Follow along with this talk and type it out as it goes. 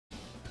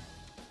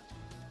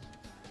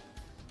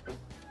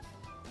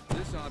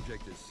This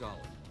object is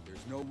solid.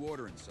 There's no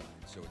water inside,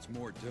 so it's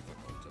more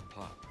difficult to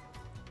pop.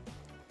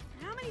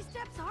 How many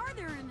steps are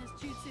there in this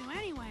jutsu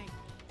anyway?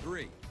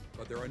 3,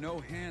 but there are no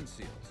hand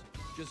seals.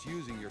 Just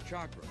using your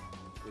chakra.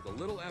 With a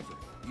little effort,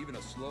 even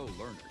a slow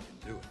learner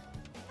can do it.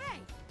 Hey,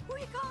 who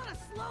you calling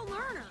a slow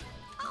learner?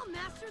 I'll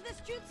master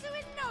this jutsu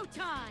in no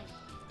time!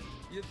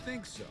 You'd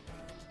think so.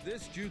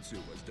 This jutsu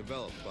was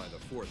developed by the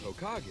 4th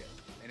Hokage,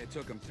 and it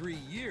took him 3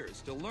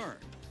 years to learn.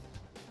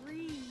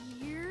 3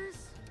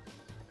 years?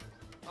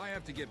 I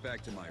have to get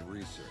back to my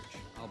research.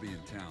 I'll be in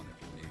town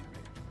if you need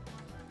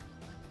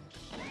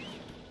me.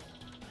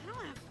 I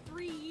don't have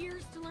 3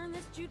 years to learn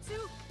this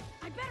jutsu.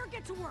 I better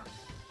get to work.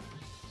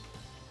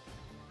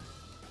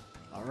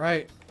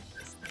 Alright.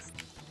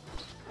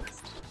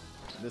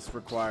 This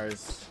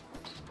requires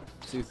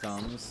 2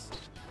 thumbs,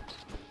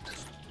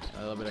 a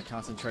little bit of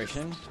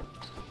concentration,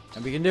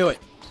 and we can do it.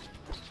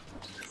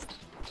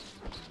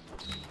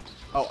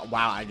 Oh,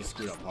 wow, I just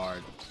screwed up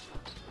hard.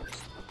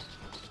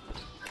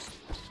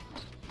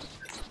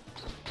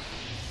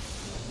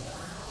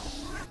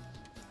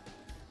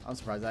 I'm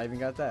surprised I even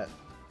got that.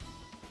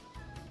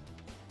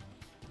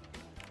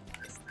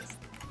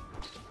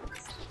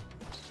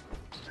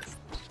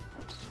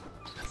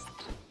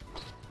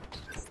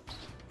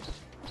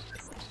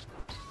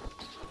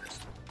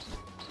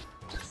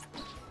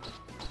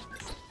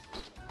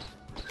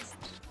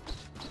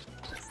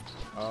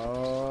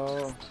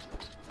 Oh.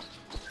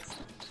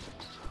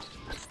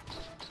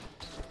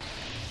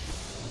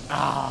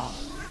 Ah.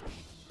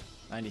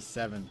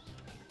 97.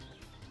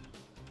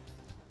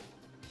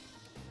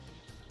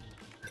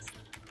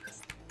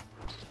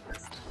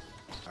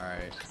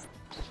 Alright.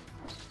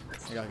 I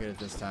think I'll get it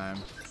this time.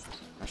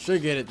 I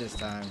should get it this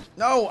time.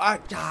 No!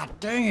 God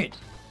dang it!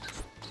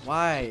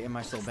 Why am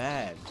I so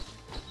bad?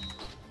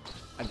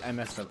 I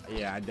messed up.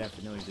 Yeah, I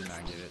definitely did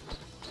not get it.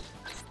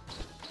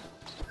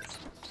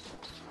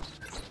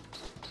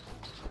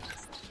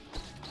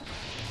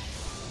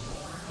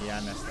 Yeah,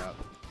 I messed up.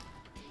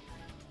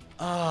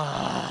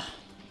 Ah,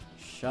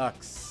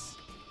 shucks.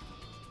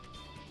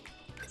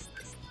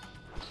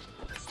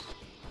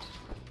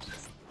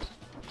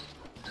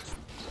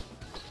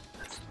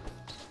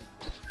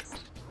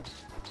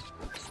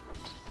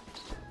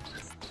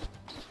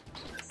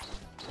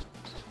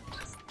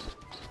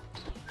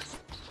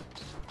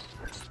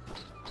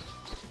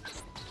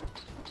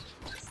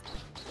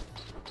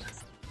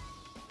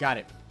 Got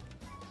it.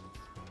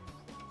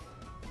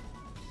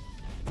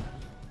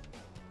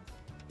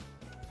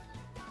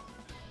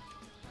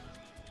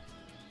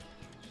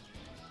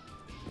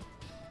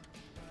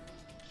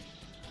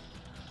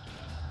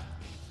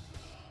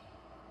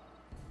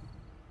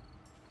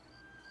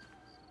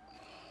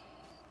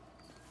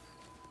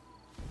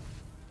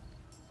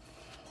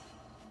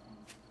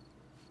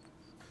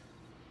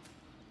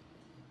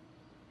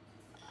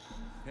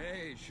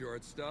 Hey,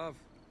 short stuff.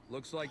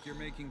 Looks like you're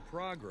making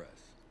progress.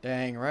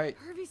 Dang right.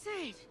 Harvey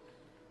Sage,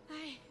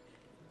 I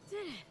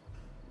did it.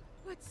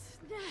 What's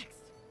next?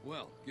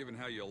 Well, given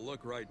how you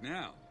look right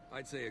now,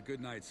 I'd say a good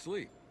night's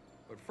sleep.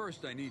 But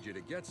first I need you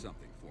to get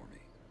something for me.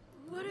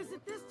 What is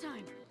it this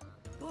time?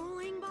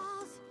 Bowling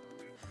balls?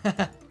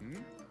 Hmm?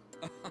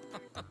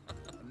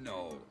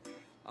 No.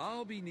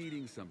 I'll be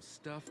needing some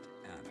stuffed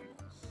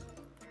animals.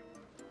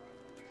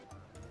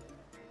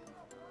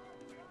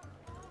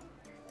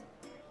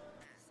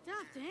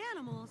 Stuffed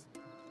animals?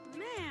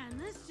 Man,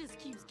 this just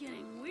keeps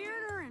getting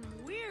weirder and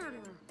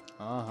weirder.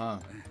 Uh-huh.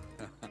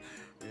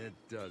 It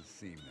does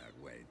seem that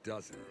way,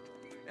 doesn't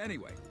it?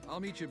 Anyway, I'll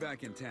meet you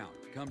back in town.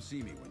 Come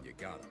see me when you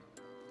got them.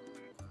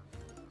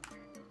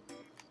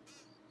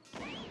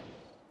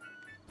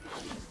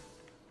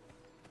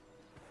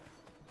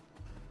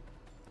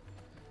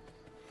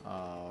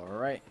 All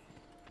right.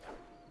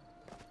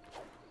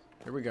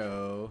 Here we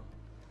go.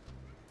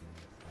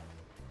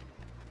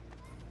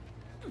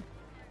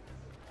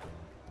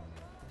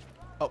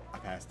 Oh, I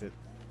passed it.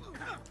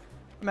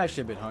 I'm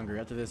actually a bit hungry.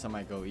 After this, I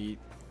might go eat.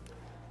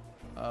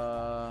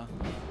 Yeah,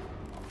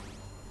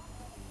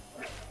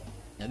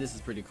 this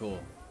is pretty cool.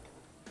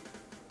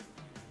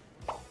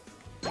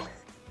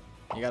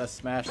 You gotta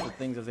smash the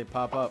things as they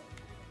pop up.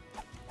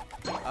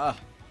 Ah,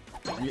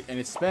 and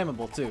it's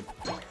spammable too.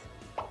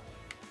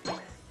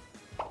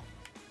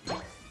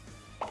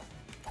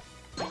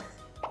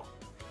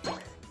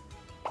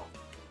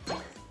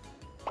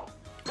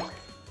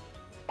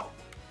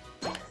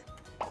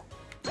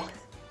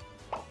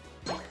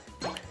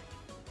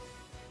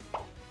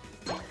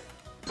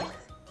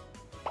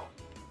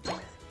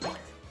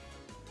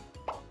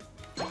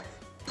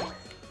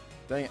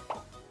 Dang it.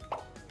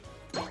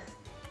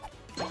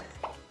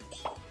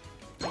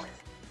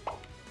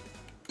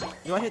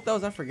 Do I hit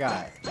those? I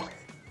forgot.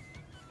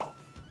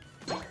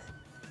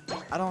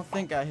 I don't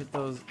think I hit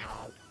those.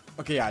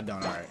 Okay, yeah, I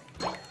don't. Alright.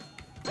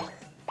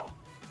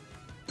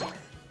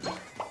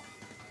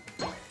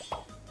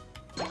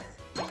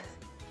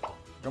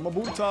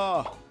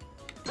 Gamabuta!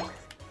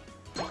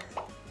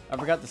 I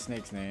forgot the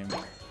snake's name.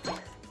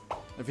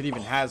 If it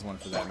even has one,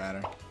 for that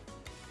matter.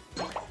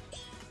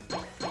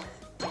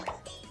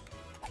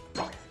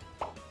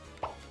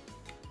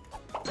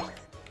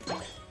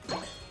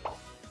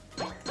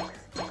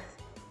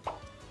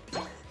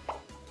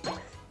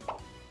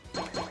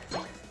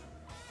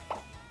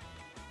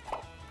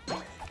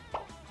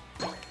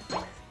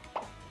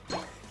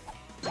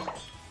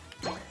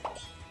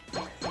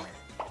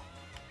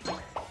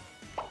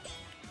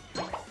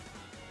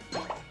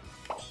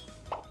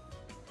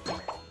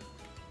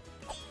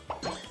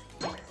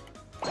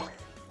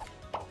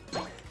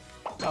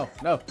 No,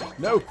 no,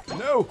 no,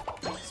 no!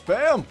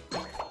 Spam!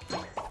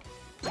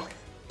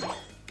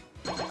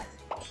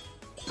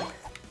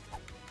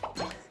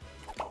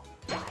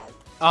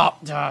 Oh,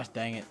 gosh,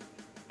 dang it.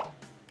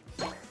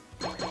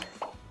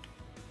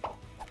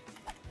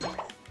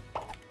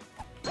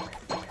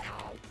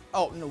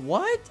 Oh, no,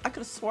 what? I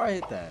could have swore I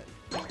hit that.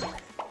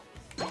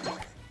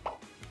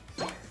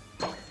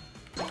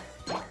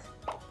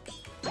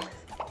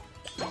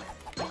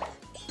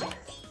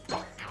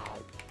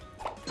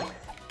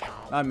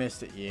 I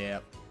missed it,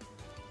 yep.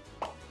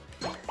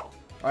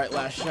 Alright,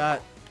 last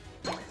shot.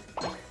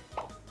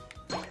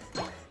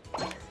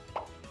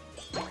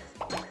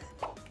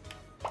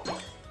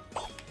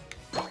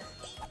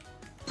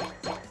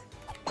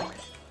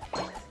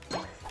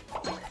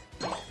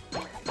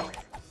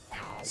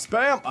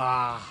 Spam!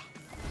 Ah!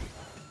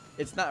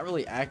 It's not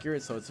really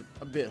accurate, so it's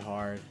a bit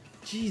hard.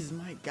 Jeez,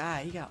 my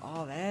guy, he got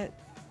all that.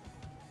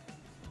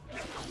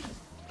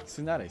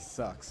 Tsunade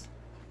sucks.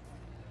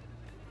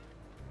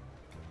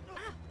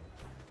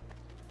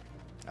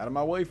 Out of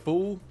my way,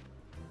 fool.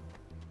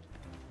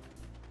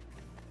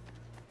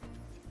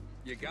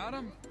 You got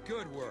him?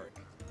 Good work.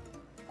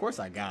 Of course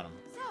I got him.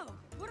 So,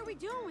 what are we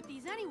doing with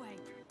these anyway?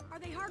 Are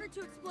they harder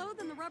to explode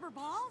than the rubber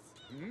balls?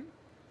 Hmm?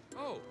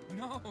 Oh,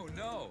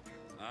 no.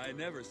 I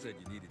never said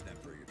you needed them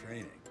for your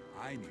training.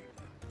 I need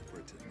them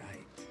for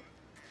tonight.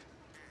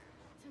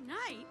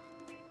 Tonight?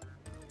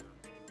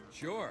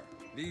 Sure.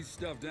 These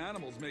stuffed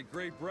animals make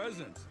great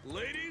presents.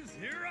 Ladies,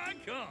 here I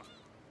come.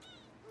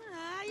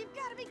 You've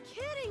got to be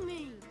kidding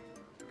me.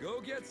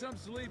 Go get some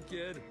sleep,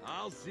 kid.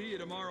 I'll see you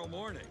tomorrow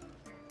morning.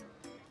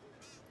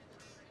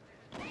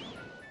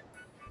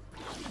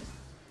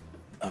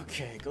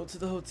 Okay, go to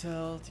the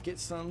hotel to get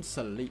some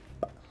sleep.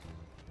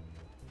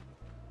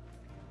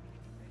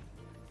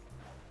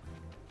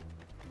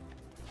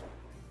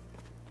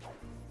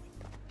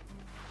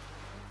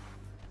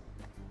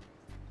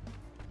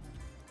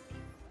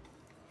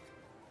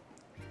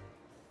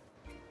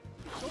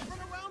 Don't run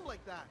around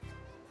like that.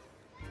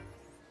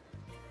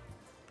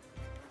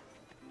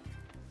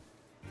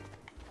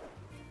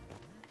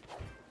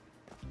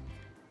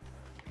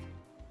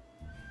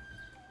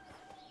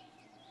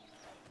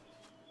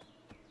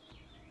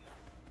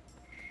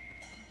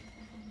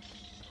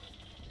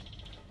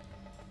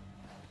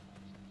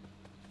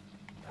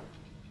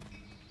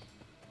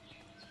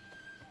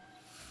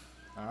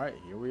 Alright,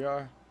 here we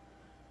are.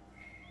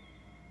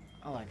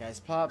 I like ice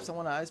pops. I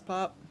want an ice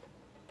pop.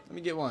 Let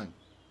me get one.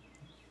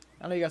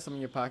 I know you got some in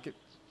your pocket.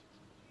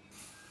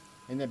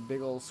 And that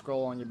big old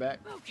scroll on your back.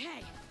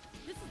 Okay,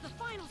 this is the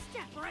final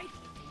step, right?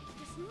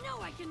 Just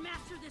know I can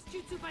master this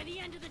jutsu by the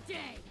end of the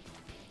day.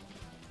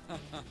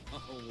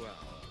 Oh,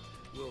 well,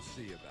 we'll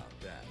see about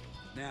that.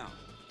 Now,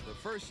 the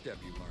first step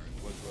you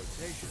learned was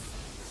rotation.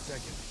 The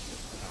second is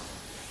power.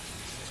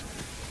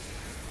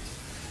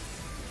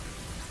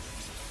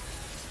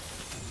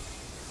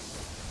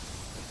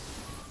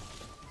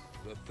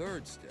 The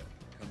third step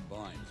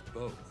combines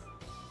both.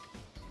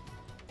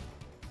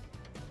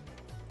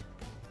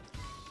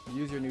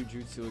 Use your new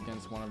jutsu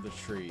against one of the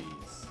trees.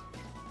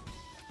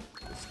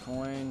 This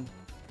coin.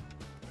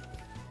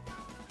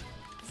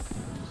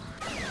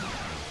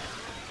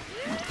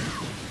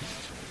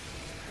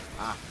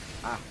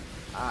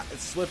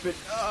 It's slipping.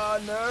 Oh,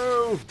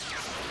 no.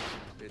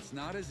 It's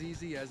not as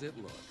easy as it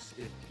looks.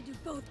 You do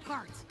both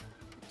parts.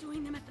 But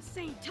doing them at the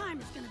same time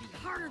is going to be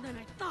harder than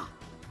I thought.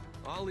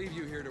 I'll leave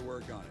you here to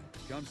work on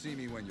it. Come see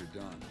me when you're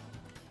done.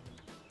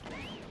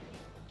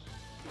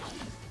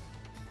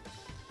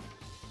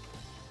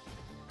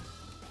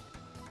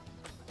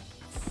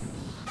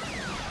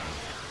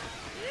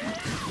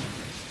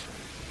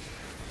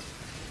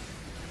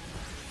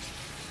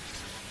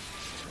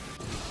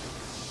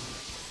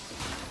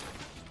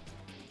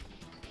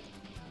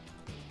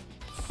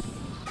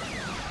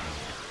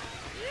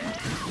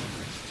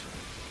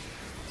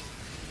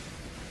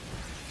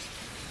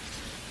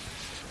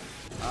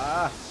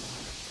 Ah.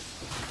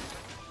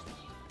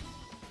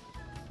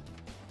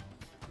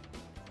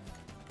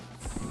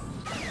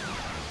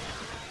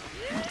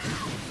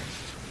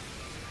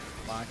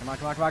 Come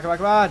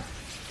on.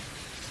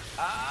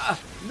 Ah,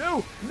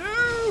 no.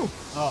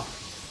 Oh.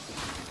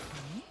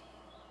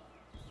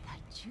 That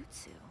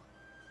jutsu.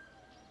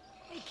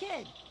 Hey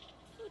kid,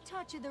 who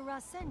taught you the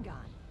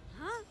Rasengan?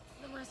 Huh?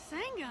 The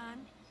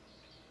Rasengan?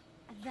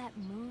 That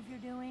move you're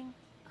doing?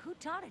 Who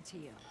taught it to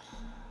you?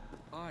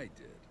 I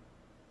did.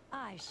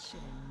 I should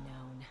have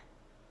known.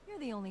 You're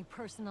the only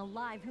person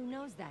alive who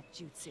knows that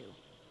jutsu.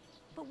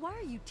 But why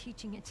are you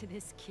teaching it to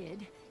this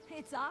kid?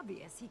 It's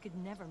obvious he could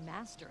never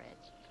master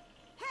it.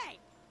 Hey!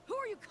 Who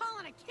are you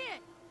calling a kid?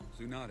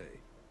 Tsunade,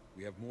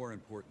 we have more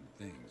important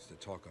things to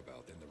talk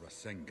about than the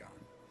Rasengan.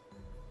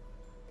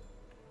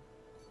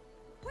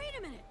 Wait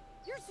a minute!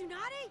 You're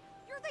Tsunade?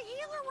 You're the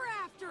healer we're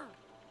after!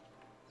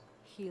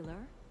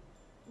 Healer?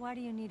 Why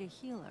do you need a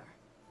healer?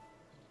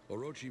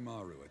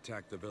 Orochimaru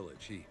attacked the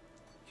village. He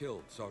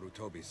killed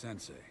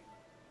Sarutobi-sensei.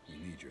 We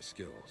need your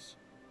skills.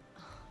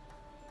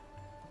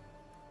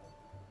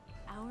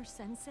 Our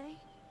sensei?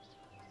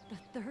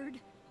 The third?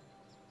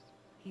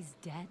 He's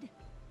dead?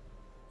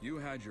 You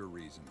had your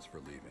reasons for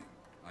leaving.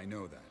 I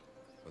know that.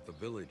 But the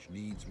village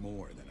needs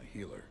more than a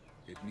healer.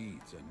 It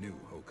needs a new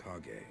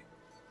Hokage.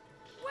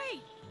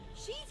 Wait,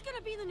 she's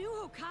gonna be the new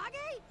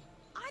Hokage?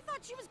 I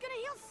thought she was gonna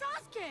heal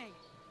Sasuke.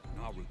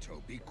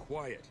 Naruto, be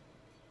quiet.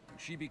 When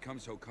she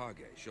becomes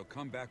Hokage, she'll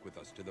come back with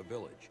us to the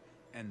village,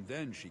 and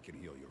then she can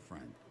heal your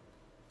friend.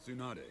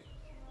 Tsunade,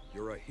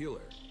 you're a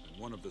healer and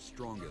one of the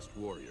strongest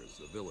warriors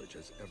the village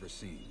has ever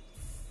seen.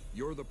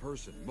 You're the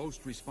person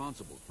most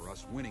responsible for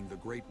us winning the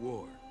Great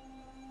War.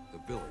 The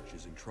village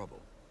is in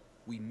trouble.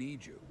 We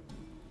need you.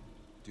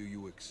 Do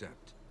you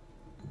accept?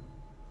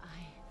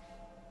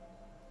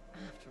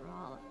 After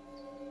all,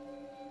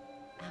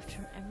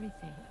 after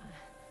everything,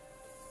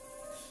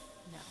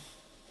 no.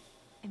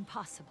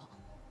 Impossible.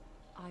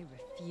 I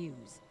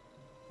refuse.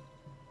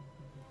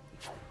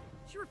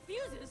 She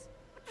refuses?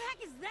 What the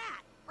heck is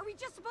that? Are we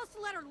just supposed to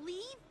let her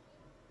leave?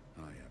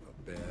 I have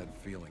a bad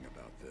feeling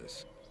about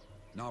this.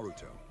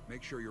 Naruto,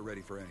 make sure you're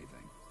ready for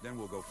anything. Then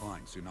we'll go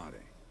find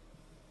Tsunade.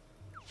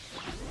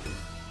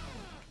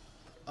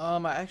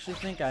 I actually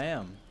think I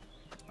am.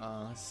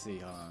 Let's see,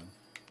 hold on.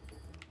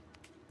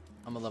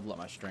 I'm gonna level up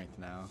my strength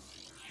now.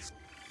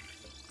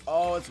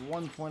 Oh, it's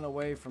 1 point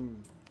away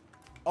from...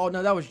 Oh,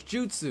 no, that was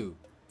Jutsu.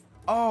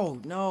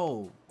 Oh,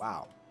 no.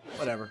 Wow.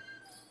 Whatever.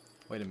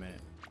 Wait a minute.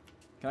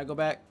 Can I go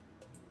back?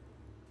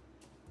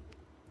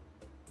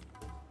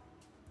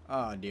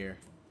 Oh, dear.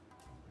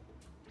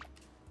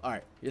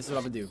 Alright, this is what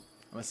I'm gonna do.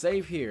 I'm gonna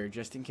save here,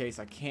 just in case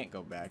I can't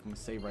go back. I'm gonna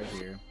save right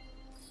here.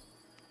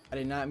 I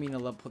did not mean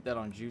to put that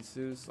on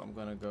Jutsu, so I'm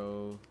gonna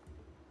go...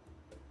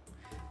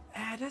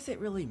 does it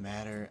really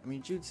matter? I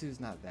mean, Jutsu's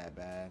not that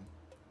bad.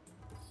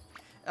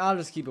 I'll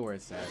just keep it where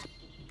it's at.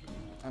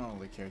 I don't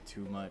really care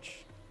too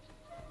much.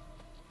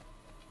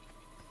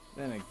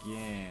 Then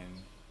again...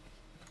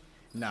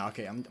 Nah,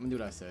 okay, I'm gonna do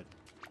what I said.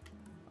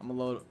 I'm gonna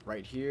load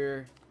right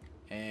here,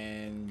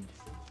 and...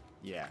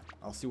 yeah,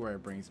 I'll see where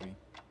it brings me.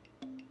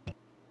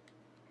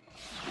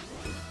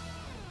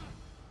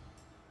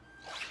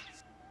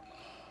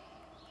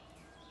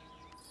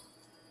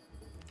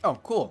 Oh,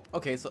 cool.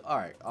 Okay, so,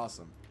 alright,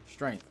 awesome.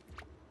 Strength.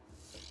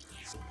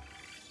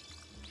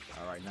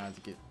 Alright, now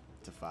to get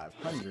to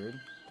 500.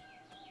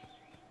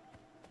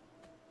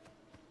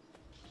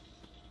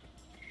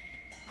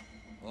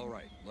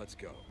 Alright, let's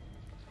go.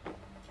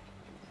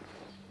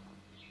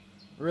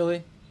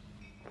 Really?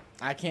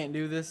 I can't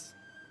do this?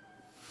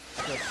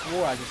 I could have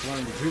swore I just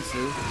learned the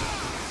jutsu.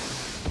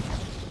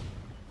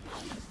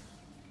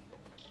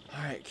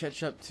 Alright,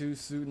 catch up to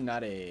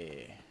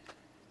Tsunade.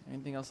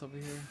 Anything else over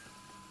here?